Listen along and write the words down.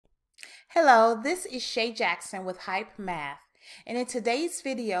Hello, this is Shay Jackson with Hype Math, and in today's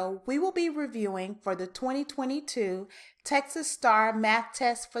video, we will be reviewing for the 2022 Texas STAAR Math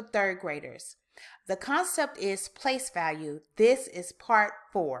Test for third graders. The concept is place value. This is part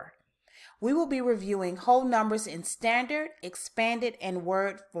 4. We will be reviewing whole numbers in standard, expanded, and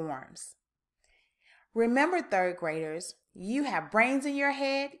word forms. Remember, third graders, you have brains in your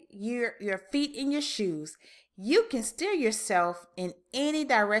head, your feet in your shoes. You can steer yourself in any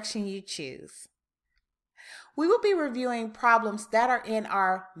direction you choose. We will be reviewing problems that are in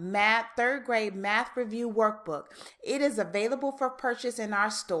our third grade math review workbook. It is available for purchase in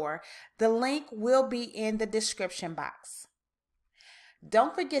our store. The link will be in the description box.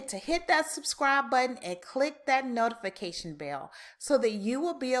 Don't forget to hit that subscribe button and click that notification bell so that you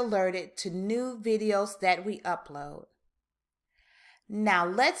will be alerted to new videos that we upload. Now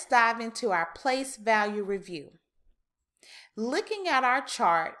let's dive into our place value review. Looking at our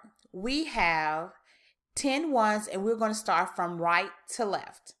chart, we have 10 ones, and we're going to start from right to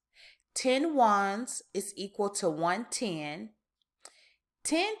left. 10 ones is equal to 110.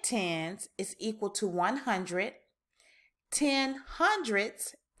 10 tens is equal to 100. 10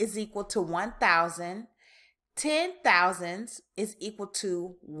 hundreds is equal to 1,000. 10 thousands is equal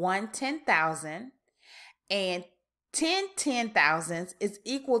to 1 10,000. And 10 10,000s is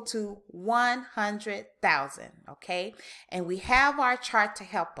equal to 100,000, okay? And we have our chart to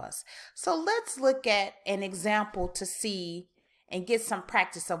help us. So let's look at an example to see and get some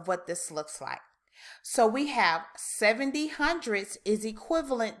practice of what this looks like. So we have 70 hundredths is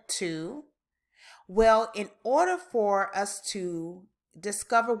equivalent to, well, in order for us to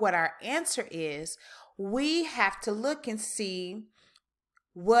discover what our answer is, we have to look and see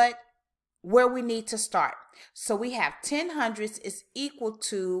where we need to start. So we have 10 hundredths is equal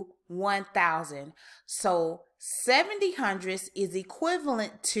to 1,000. So 70 hundredths is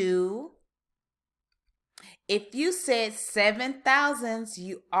equivalent to, if you said 7,000s,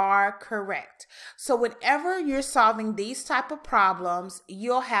 you are correct. So whenever you're solving these type of problems,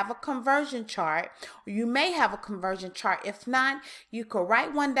 you'll have a conversion chart. You may have a conversion chart. If not, you could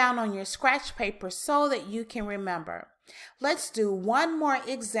write one down on your scratch paper so that you can remember. Let's do one more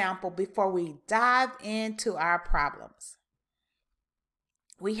example before we dive into our problems.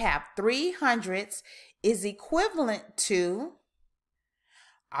 We have 3 hundredths is equivalent to,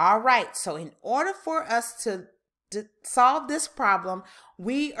 all right, so in order for us to solve this problem,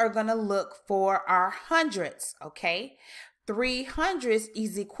 we are going to look for our hundredths, okay? 3 hundredths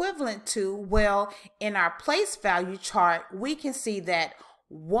is equivalent to, well, in our place value chart, we can see that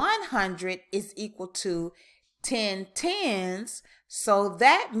 100 is equal to 10 tens, so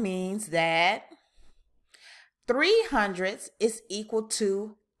that means that 3 hundredths is equal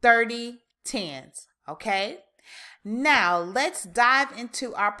to 30 tens, okay? Now let's dive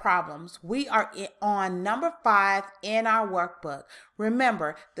into our problems. We are on number 5 in our workbook.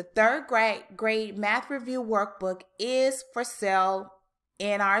 Remember, the third grade math review workbook is for sale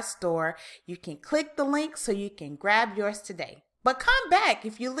in our store. You can click the link so you can grab yours today. But come back.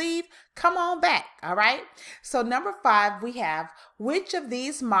 If you leave, come on back, all right? So number 5, we have, which of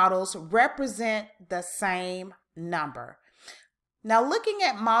these models represent the same number? Now looking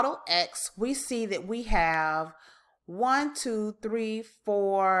at model X, we see that we have 1, 2, 3,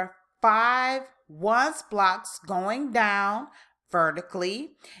 4, 5 ones blocks going down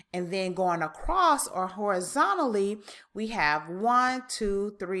vertically, and then going across or horizontally, we have 1,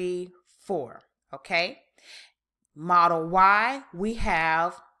 2, 3, 4, okay? Model Y, we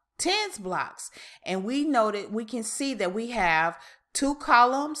have tens blocks, and we can see that we have 2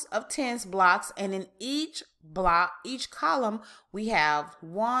 columns of tens blocks, and in each column, we have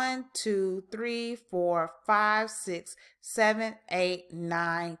 1, 2, 3, 4, 5, 6, 7, 8,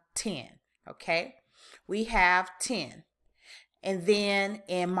 9, 10. Okay, we have 10. And then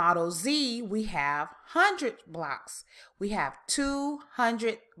in model Z, we have 100 blocks. We have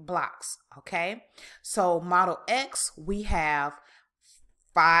 200 blocks, okay? So model X, we have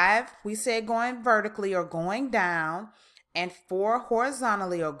 5, we said going vertically or going down, and 4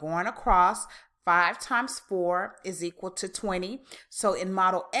 horizontally or going across. 5 times 4 is equal to 20. So in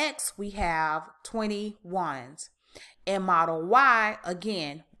model X, we have 21s. In model Y,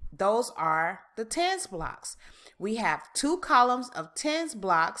 again, those are the tens blocks. We have 2 columns of tens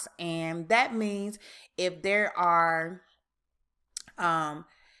blocks, and that means if there are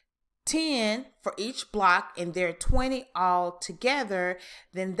 10 for each block and there are 20 all together,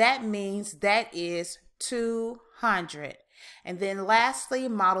 then that means that is 200. And then lastly,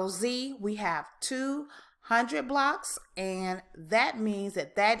 model Z, we have 200 blocks, and that means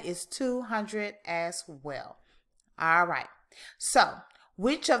that that is 200 as well. All right. So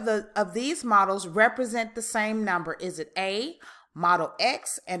Which of these models represent the same number? Is it A, model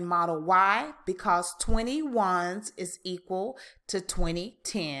X and model Y, because 20 ones is equal to 20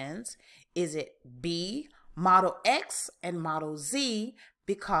 tens? Is it B, model X and model Z,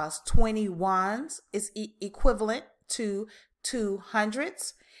 because 20 ones is equivalent to 2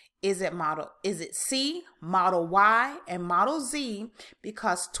 hundreds? Is it C, model Y and model Z,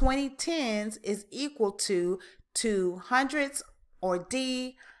 because 20 tens is equal to 2 hundreds? Or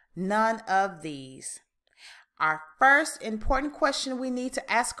D, none of these? Our first important question we need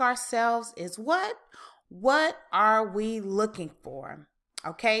to ask ourselves is what are we looking for?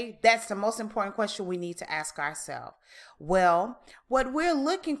 Okay, that's the most important question we need to ask ourselves. Well, what we're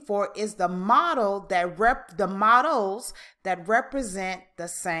looking for is the models that represent the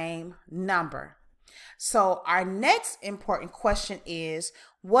same number. So our next important question is,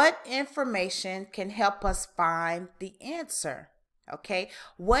 what information can help us find the answer? Okay,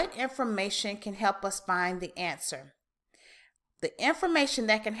 what information can help us find the answer? The information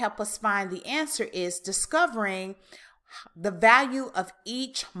that can help us find the answer is discovering the value of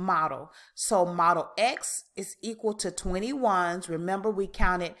each model. So model X is equal to 20 ones. Remember, we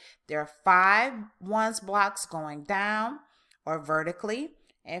counted there are 5 ones blocks going down or vertically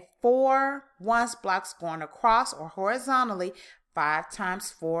and 4 ones blocks going across or horizontally. 5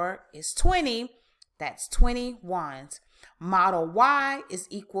 times 4 is 20. That's 20 ones. Model Y is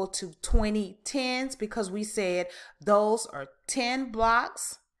equal to 20 tens because we said those are 10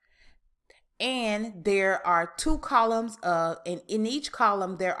 blocks. And there are 2 columns and in each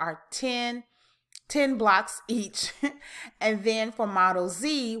column there are 10 blocks each. And then for model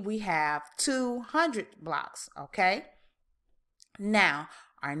Z, we have 200 blocks, okay? Now,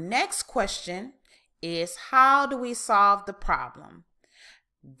 our next question is, how do we solve the problem?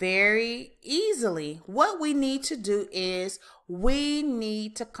 Very easily. What we need to do is we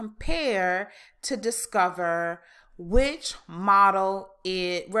need to compare to discover which model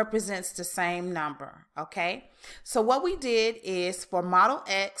it represents the same number, okay? So what we did is for model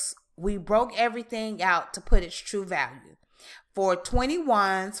X, we broke everything out to put its true value. For 20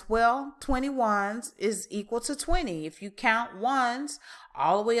 ones, well, 20 ones is equal to 20. If you count ones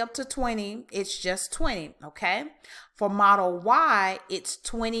all the way up to 20, it's just 20, okay? For model Y, it's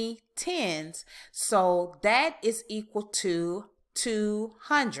 20 tens. So that is equal to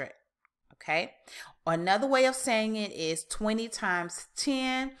 200, okay? Another way of saying it is 20 times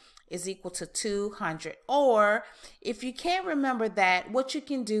 10 is equal to 200. Or if you can't remember that, what you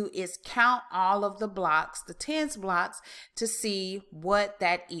can do is count all of the blocks, the tens blocks, to see what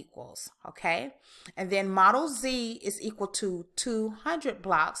that equals, okay? And then model Z is equal to 200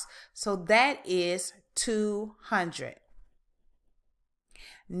 blocks, so that is 200.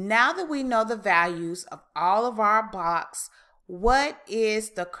 Now that we know the values of all of our blocks, what is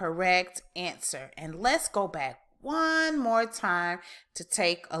the correct answer? And let's go back one more time to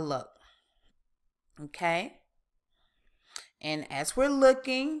take a look. Okay. And as we're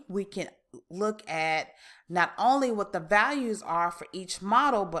looking, we can look at not only what the values are for each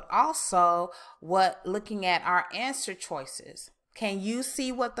model, but also looking at our answer choices. Can you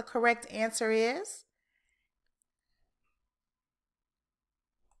see what the correct answer is?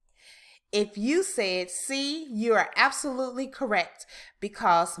 If you said C, you are absolutely correct,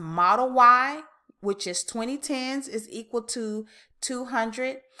 because model Y, which is 20 tens, is equal to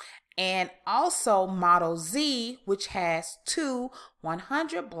 200. And also model Z, which has 2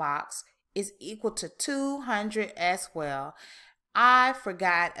 100 blocks, is equal to 200 as well. I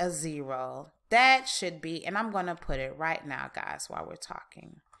forgot a 0. That should be, and I'm going to put it right now, guys, while we're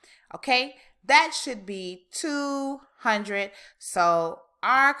talking. Okay, that should be 200. So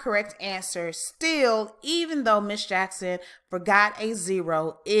our correct answer still, even though Miss Jackson forgot a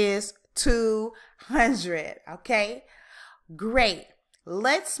 0, is 200. Okay, great.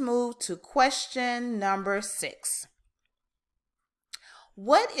 Let's move to question number 6.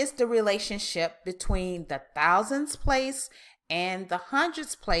 What is the relationship between the thousands place and the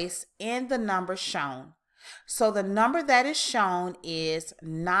hundreds place in the number shown? So the number that is shown is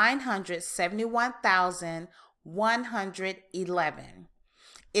 971,111.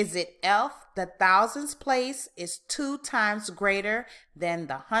 Is it F, the thousands place is 2 times greater than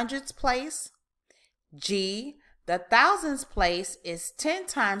the hundreds place? G, the thousands place is 10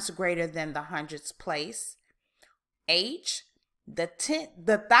 times greater than the hundreds place? H, the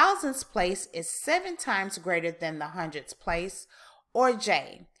thousands place is 7 times greater than the hundreds place? Or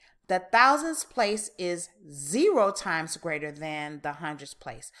J, the thousands place is 0 times greater than the hundreds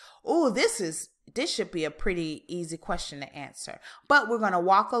place? Oh, this should be a pretty easy question to answer, but we're going to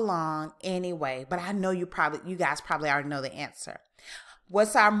walk along anyway. But I know you guys probably already know the answer.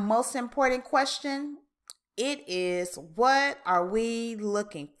 What's our most important question? It is, what are we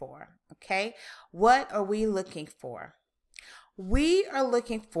looking for? Okay, what are we looking for? We are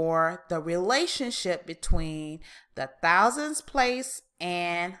looking for the relationship between the thousands place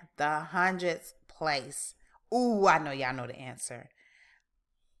and the hundreds place. Ooh, I know y'all know the answer.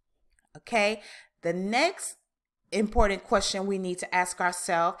 Okay, the next important question we need to ask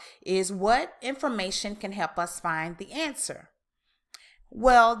ourselves is, what information can help us find the answer?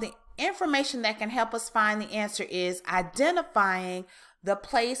 Well, the information that can help us find the answer is identifying the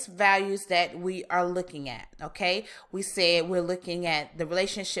place values that we are looking at. Okay, we said we're looking at the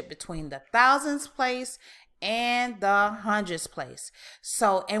relationship between the thousands place and the hundreds place.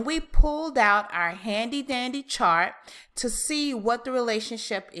 So, and we pulled out our handy dandy chart to see what the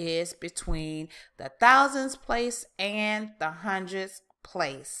relationship is between the thousands place and the hundreds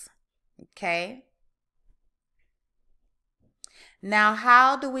place. Okay. Now,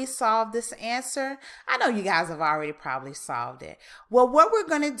 how do we solve this answer? I know you guys have already probably solved it. Well, what we're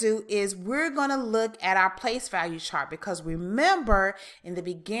going to do is we're going to look at our place value chart, because remember in the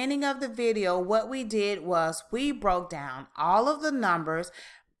beginning of the video, what we did was we broke down all of the numbers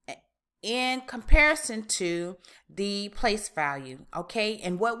in comparison to the place value. Okay,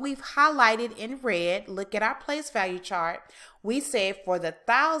 and what we've highlighted in red, look at our place value chart. We said for the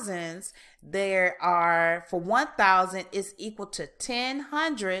thousands, there are, for 1,000 is equal to 10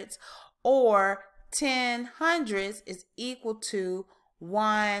 hundreds, or 10 hundreds is equal to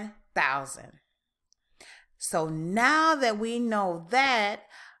 1,000. So now that we know that,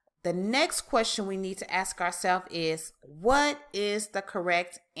 the next question we need to ask ourselves is, what is the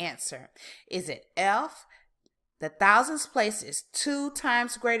correct answer? Is it F, the thousands place is 2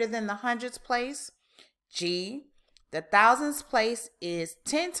 times greater than the hundreds place? G, the thousands place is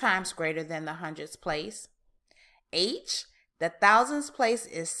 10 times greater than the hundreds place? H, the thousands place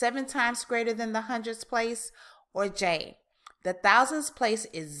is 7 times greater than the hundreds place? Or J, the thousands place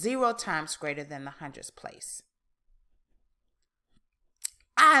is 0 times greater than the hundreds place?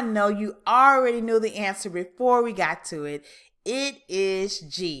 I know you already knew the answer before we got to it. It is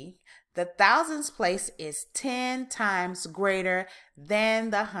G. The thousands place is 10 times greater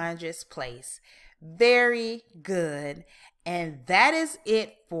than the hundreds place. Very good. And that is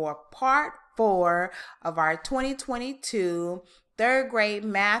it for part 4 of our 2022 third grade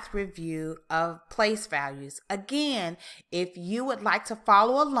math review of place values. Again, if you would like to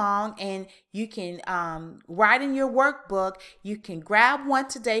follow along and you can write in your workbook, you can grab one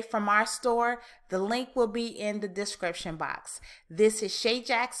today from our store. The link will be in the description box. This is Shay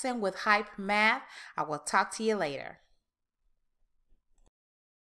Jackson with Hype Math. I will talk to you later.